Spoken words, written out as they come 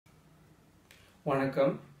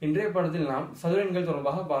வணக்கம். இன்றைய பாடத்தில் நாம் சதுர எண்கள்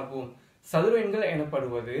தொடர்பாக பார்ப்போம். சதுர எண்கள்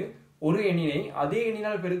எனப்படுவது ஒரு எண்ணினை அதே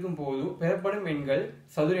எண்ணினால் பெருக்கும் போது பெறப்படும் எண்கள்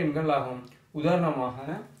சதுர எண்கள் ஆகும். உதாரணமாக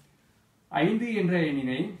 5 என்ற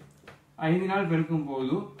எண்ணினை 5 பெருக்கும்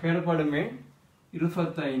போது பெறப்படும் எண்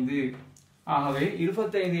 25. ஆகவே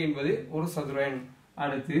 25 என்பது ஒரு சதுர எண்.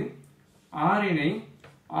 அடுத்து 6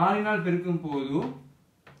 6 பெருக்கும் போது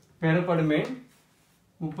பெறப்படும் எண்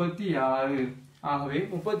 36. ஆகவே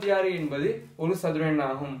 36 என்பது ஒரு சதுர எண்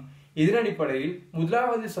ஆகும். இதன் அடிப்படையில்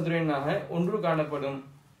முதலாவது சதுர எண்ணாக 1 காணப்படும்.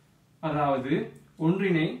 அதாவது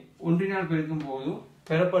 1 பெருக்கும் போது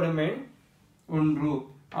பெறப்படும் எண் 1.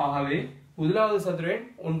 ஆகவே முதலாவது சதுர எண்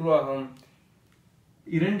 1 ஆகும்.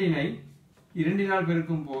 2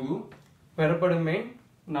 பெருக்கும் போது பெறப்படும் எண்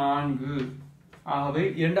 4. ஆகவே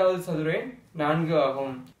இரண்டாவது சதுர எண் 4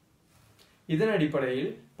 ஆகும். இதன்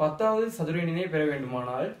அடிப்படையில் 10வது சதுர எண்ணினை பெற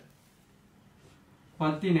வேண்டுமானால்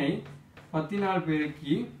 10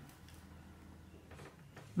 பெருக்கி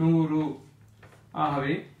 100.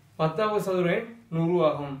 ஆகவே 10வது சதுர எண் 100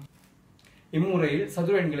 ஆகும். இம்முறையில்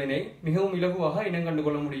சதுர எண்களினை மிகவும் இலகுவாக இனம் கண்டு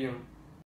கொள்ள முடியும்.